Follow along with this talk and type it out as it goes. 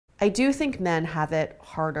I do think men have it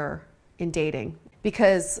harder in dating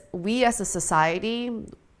because we as a society,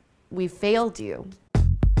 we failed you.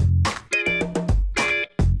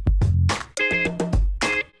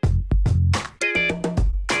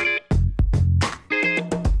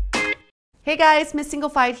 Hey guys, Miss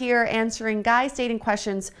Singlified here, answering guys' dating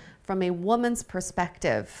questions from a woman's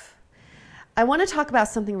perspective. I want to talk about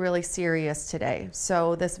something really serious today.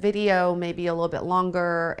 So this video may be a little bit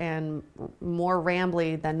longer and more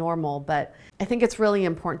rambly than normal, but I think it's really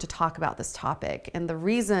important to talk about this topic. And the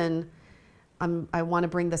reason I want to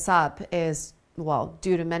bring this up is, well,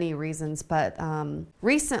 due to many reasons, but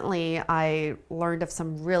recently I learned of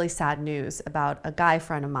some really sad news about a guy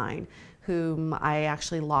friend of mine whom I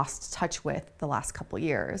actually lost touch with the last couple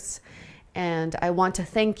years. And I want to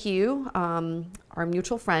thank you, our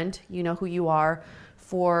mutual friend, you know who you are,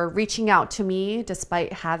 for reaching out to me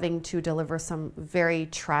despite having to deliver some very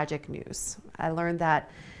tragic news. I learned that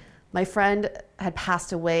my friend had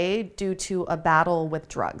passed away due to a battle with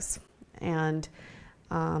drugs. And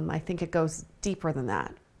I think it goes deeper than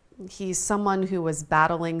that. He's someone who was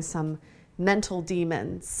battling some mental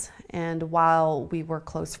demons. And while we were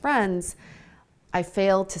close friends, I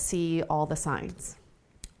failed to see all the signs.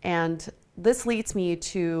 And this leads me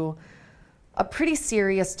to a pretty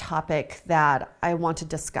serious topic that I want to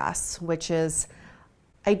discuss, which is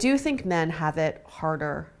I do think men have it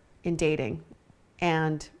harder in dating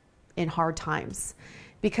and in hard times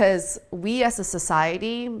because we as a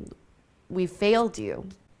society, we failed you.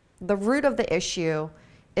 The root of the issue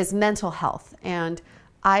is mental health, and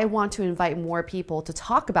I want to invite more people to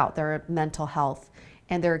talk about their mental health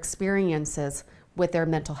and their experiences with their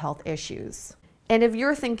mental health issues. And if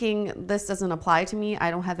you're thinking this doesn't apply to me,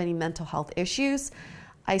 I don't have any mental health issues,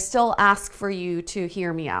 I still ask for you to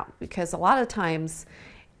hear me out because a lot of times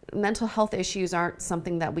mental health issues aren't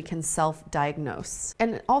something that we can self-diagnose.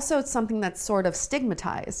 And also it's something that's sort of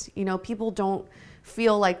stigmatized. You know, people don't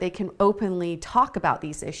feel like they can openly talk about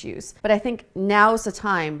these issues. But I think now's the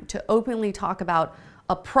time to openly talk about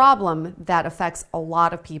a problem that affects a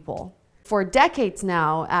lot of people. For decades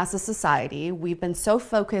now, as a society, we've been so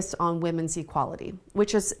focused on women's equality,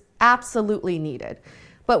 which is absolutely needed.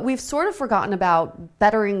 But we've sort of forgotten about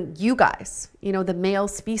bettering you guys, you know, the male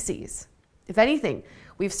species. If anything,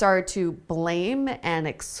 we've started to blame and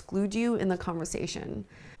exclude you in the conversation.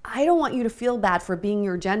 I don't want you to feel bad for being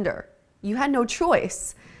your gender. You had no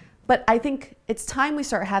choice. But I think it's time we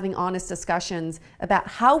start having honest discussions about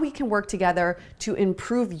how we can work together to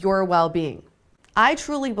improve your well-being. I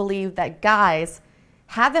truly believe that guys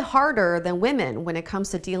have it harder than women when it comes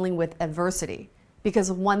to dealing with adversity because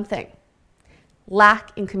of one thing: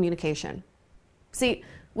 lack in communication. See,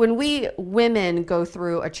 when we women go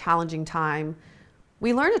through a challenging time,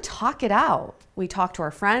 we learn to talk it out. We talk to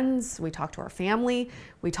our friends, we talk to our family,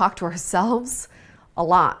 we talk to ourselves a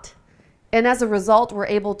lot. And as a result, we're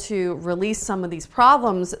able to release some of these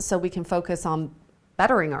problems so we can focus on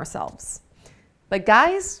bettering ourselves. But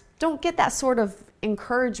guys don't get that sort of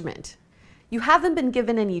encouragement. You haven't been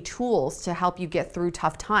given any tools to help you get through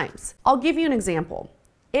tough times. I'll give you an example.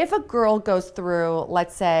 If a girl goes through,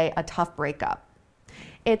 let's say, a tough breakup,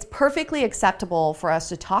 it's perfectly acceptable for us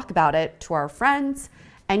to talk about it to our friends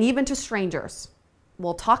and even to strangers.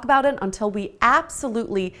 We'll talk about it until we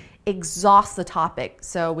absolutely exhaust the topic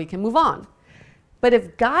so we can move on. But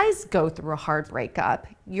if guys go through a hard breakup,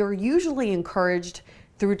 you're usually encouraged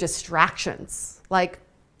through distractions, like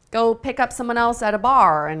go pick up someone else at a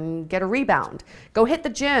bar and get a rebound, go hit the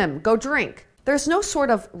gym, go drink. There's no sort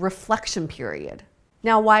of reflection period.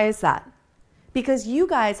 Now, why is that? Because you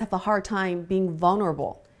guys have a hard time being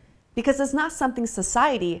vulnerable because it's not something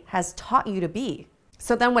society has taught you to be.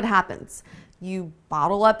 So then what happens? You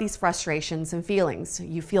bottle up these frustrations and feelings.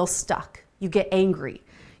 You feel stuck. You get angry.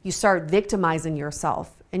 You start victimizing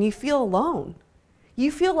yourself and you feel alone.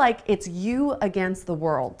 You feel like it's you against the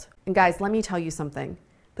world. And guys, let me tell you something.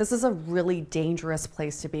 This is a really dangerous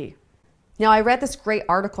place to be. Now, I read this great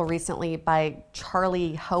article recently by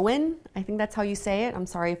Charlie Hohen. I think that's how you say it. I'm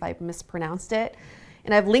sorry if I mispronounced it.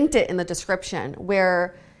 And I've linked it in the description,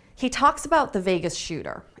 where he talks about the Vegas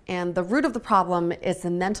shooter. And the root of the problem is the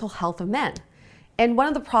mental health of men. And one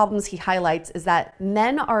of the problems he highlights is that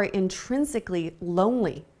men are intrinsically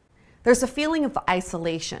lonely. There's a feeling of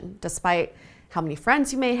isolation, despite how many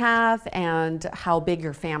friends you may have and how big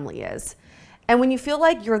your family is. And when you feel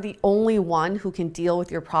like you're the only one who can deal with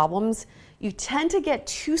your problems, you tend to get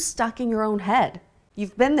too stuck in your own head.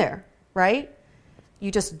 You've been there, right?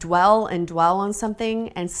 You just dwell and dwell on something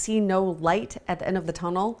and see no light at the end of the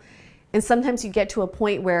tunnel. And sometimes you get to a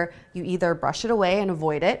point where you either brush it away and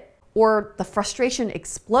avoid it, or the frustration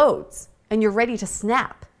explodes and you're ready to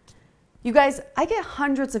snap. You guys, I get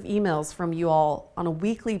hundreds of emails from you all on a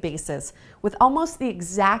weekly basis with almost the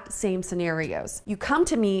exact same scenarios. You come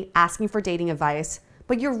to me asking for dating advice,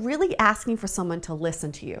 but you're really asking for someone to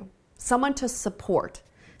listen to you, someone to support,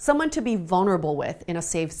 someone to be vulnerable with in a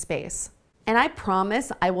safe space. And I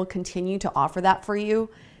promise I will continue to offer that for you,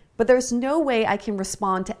 but there's no way I can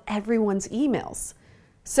respond to everyone's emails.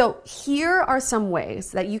 So here are some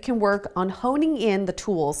ways that you can work on honing in the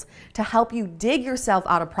tools to help you dig yourself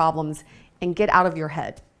out of problems and get out of your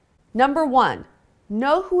head. Number one,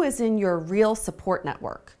 know who is in your real support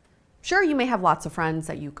network. Sure, you may have lots of friends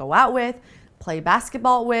that you go out with, play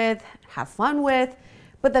basketball with, have fun with,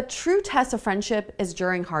 but the true test of friendship is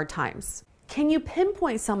during hard times. Can you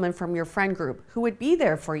pinpoint someone from your friend group who would be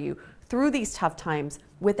there for you through these tough times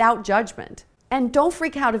without judgment? And don't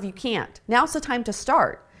freak out if you can't. Now's the time to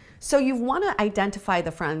start. So you want to identify the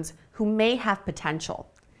friends who may have potential.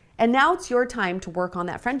 And now it's your time to work on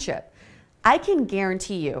that friendship. I can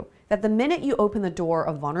guarantee you that the minute you open the door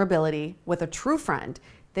of vulnerability with a true friend,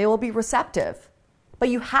 they will be receptive. But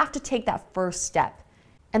you have to take that first step.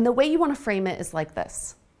 And the way you want to frame it is like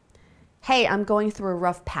this. Hey, I'm going through a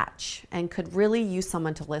rough patch and could really use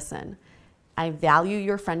someone to listen. I value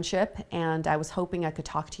your friendship and I was hoping I could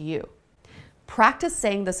talk to you. Practice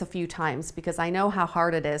saying this a few times because I know how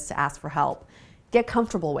hard it is to ask for help. Get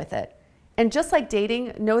comfortable with it. And just like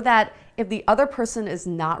dating, know that if the other person is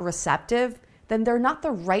not receptive, then they're not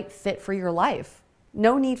the right fit for your life.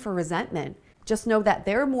 No need for resentment. Just know that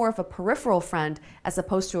they're more of a peripheral friend as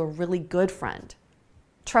opposed to a really good friend.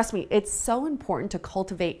 Trust me, it's so important to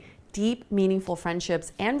cultivate deep, meaningful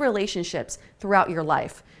friendships and relationships throughout your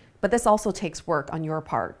life. But this also takes work on your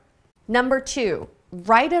part. Number two,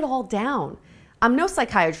 write it all down. I'm no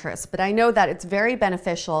psychiatrist, but I know that it's very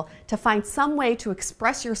beneficial to find some way to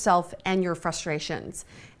express yourself and your frustrations.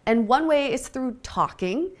 And one way is through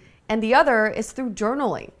talking, and the other is through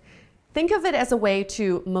journaling. Think of it as a way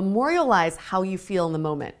to memorialize how you feel in the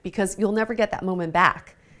moment, because you'll never get that moment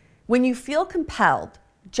back. When you feel compelled,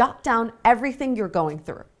 jot down everything you're going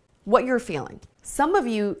through, what you're feeling. Some of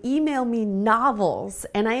you email me novels,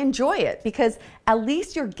 and I enjoy it because at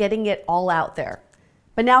least you're getting it all out there.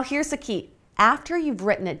 But now here's the key. After you've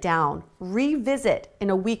written it down, revisit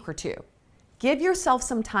in a week or two. Give yourself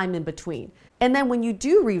some time in between. And then when you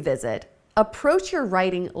do revisit, approach your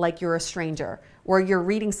writing like you're a stranger or you're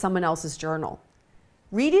reading someone else's journal.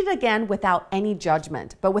 Read it again without any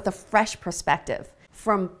judgment, but with a fresh perspective.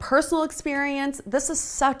 From personal experience, this is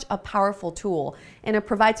such a powerful tool, and it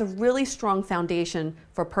provides a really strong foundation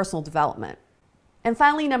for personal development. And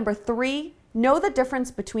finally, number three, know the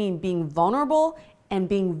difference between being vulnerable and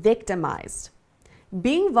being victimized.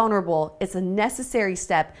 Being vulnerable is a necessary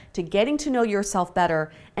step to getting to know yourself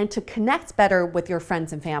better and to connect better with your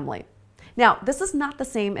friends and family. Now, this is not the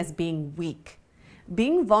same as being weak.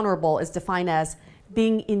 Being vulnerable is defined as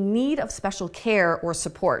being in need of special care or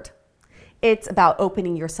support. It's about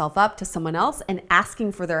opening yourself up to someone else and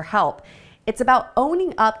asking for their help. It's about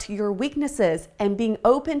owning up to your weaknesses and being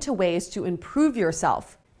open to ways to improve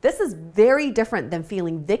yourself. This is very different than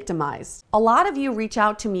feeling victimized. A lot of you reach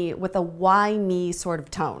out to me with a why me sort of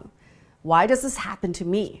tone. Why does this happen to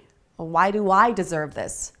me? Why do I deserve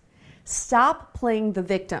this? Stop playing the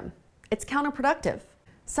victim. It's counterproductive.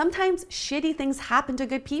 Sometimes shitty things happen to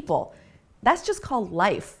good people. That's just called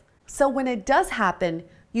life. So when it does happen,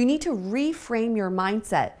 you need to reframe your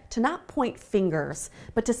mindset to not point fingers,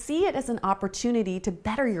 but to see it as an opportunity to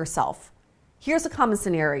better yourself. Here's a common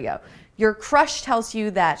scenario. Your crush tells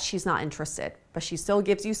you that she's not interested, but she still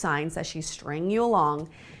gives you signs that she's stringing you along.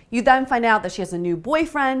 You then find out that she has a new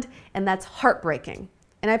boyfriend, and that's heartbreaking.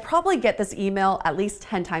 And I probably get this email at least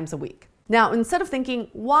 10 times a week. Now, instead of thinking,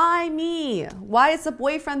 why me? Why is the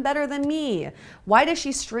boyfriend better than me? Why does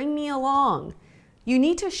she string me along? You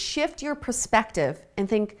need to shift your perspective and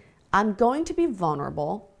think, I'm going to be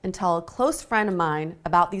vulnerable and tell a close friend of mine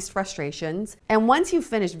about these frustrations. And once you've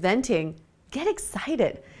finished venting, get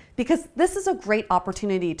excited because this is a great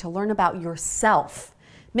opportunity to learn about yourself.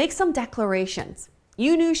 Make some declarations.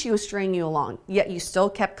 You knew she was stringing you along, yet you still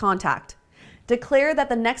kept contact. Declare that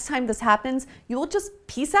the next time this happens, you will just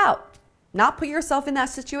peace out, not put yourself in that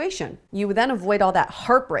situation. You would then avoid all that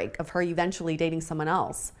heartbreak of her eventually dating someone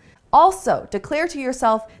else. Also, declare to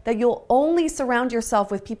yourself that you'll only surround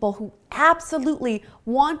yourself with people who absolutely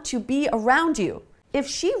want to be around you. If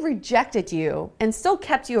she rejected you and still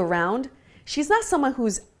kept you around, she's not someone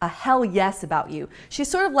who's a hell yes about you. She's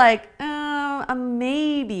sort of like, a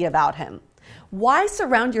maybe about him. Why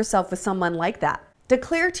surround yourself with someone like that?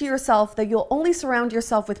 Declare to yourself that you'll only surround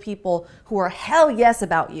yourself with people who are hell yes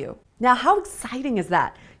about you. Now, how exciting is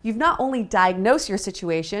that? You've not only diagnosed your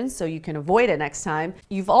situation so you can avoid it next time,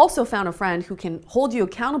 you've also found a friend who can hold you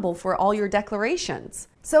accountable for all your declarations.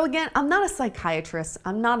 So again, I'm not a psychiatrist,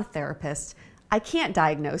 I'm not a therapist. I can't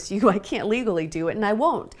diagnose you, I can't legally do it, and I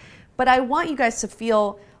won't. But I want you guys to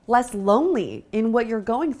feel less lonely in what you're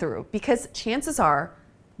going through, because chances are,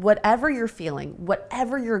 whatever you're feeling,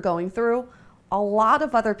 whatever you're going through, a lot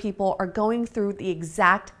of other people are going through the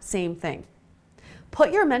exact same thing.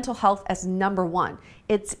 Put your mental health as number one.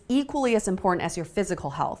 It's equally as important as your physical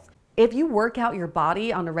health. If you work out your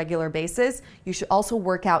body on a regular basis, you should also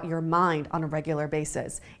work out your mind on a regular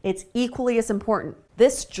basis. It's equally as important.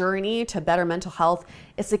 This journey to better mental health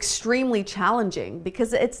is extremely challenging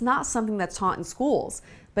because it's not something that's taught in schools,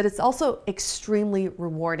 but it's also extremely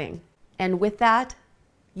rewarding. And with that,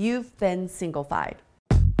 you've been Single-fied.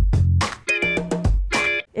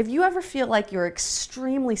 If you ever feel like you're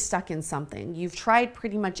extremely stuck in something, you've tried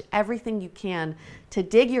pretty much everything you can to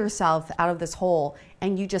dig yourself out of this hole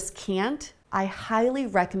and you just can't, I highly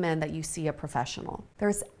recommend that you see a professional.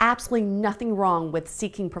 There's absolutely nothing wrong with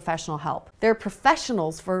seeking professional help. They're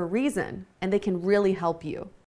professionals for a reason and they can really help you.